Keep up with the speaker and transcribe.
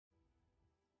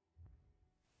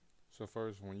So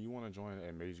first, when you want to join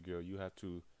a Mage guild, you have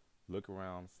to look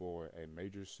around for a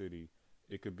major city.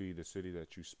 It could be the city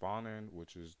that you spawn in,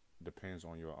 which is depends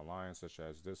on your alliance, such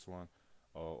as this one,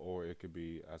 or it could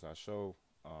be, as I show,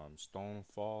 Stone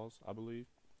Falls, I believe.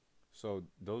 So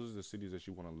those are the cities that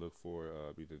you want to look for.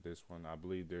 Either this one, I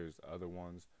believe there's other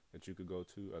ones that you could go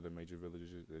to, other major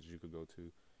villages that you could go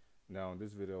to. Now in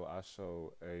this video, I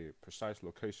show a precise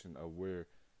location of where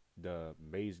the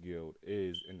Maze Guild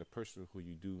is and the person who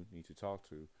you do need to talk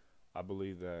to. I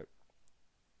believe that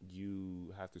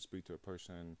you have to speak to a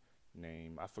person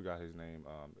named, I forgot his name,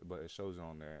 but it shows it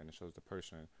on there and it shows the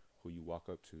person who you walk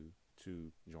up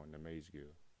to join the Mage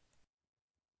Guild.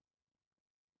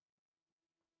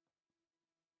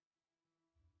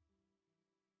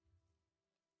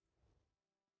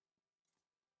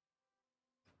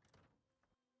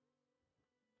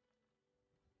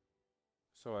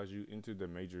 So as you enter the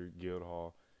major guild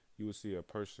hall, you will see a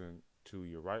person to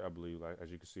your right, I believe, like as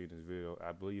you can see in this video.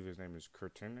 I believe his name is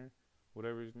Kurtiner,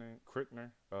 whatever his name, Krittner,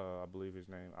 I believe his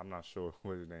name. I'm not sure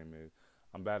what his name is.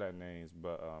 I'm bad at names,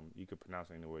 but you can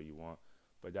pronounce it any way you want.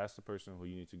 But that's the person who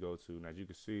you need to go to. And as you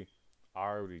can see, I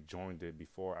already joined it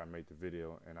before I made the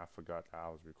video, and I forgot that I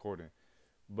was recording.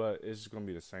 But it's just gonna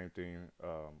be the same thing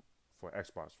for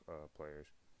Xbox players.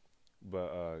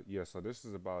 But yeah, so this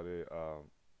is about it.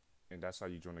 And that's how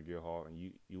you join the guild hall, and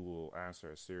you will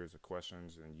answer a series of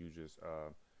questions, and you just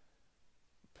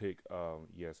pick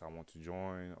yes, I want to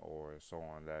join, or so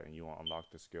on that, and you will unlock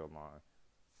the skill line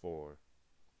for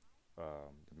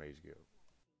the Mage Guild.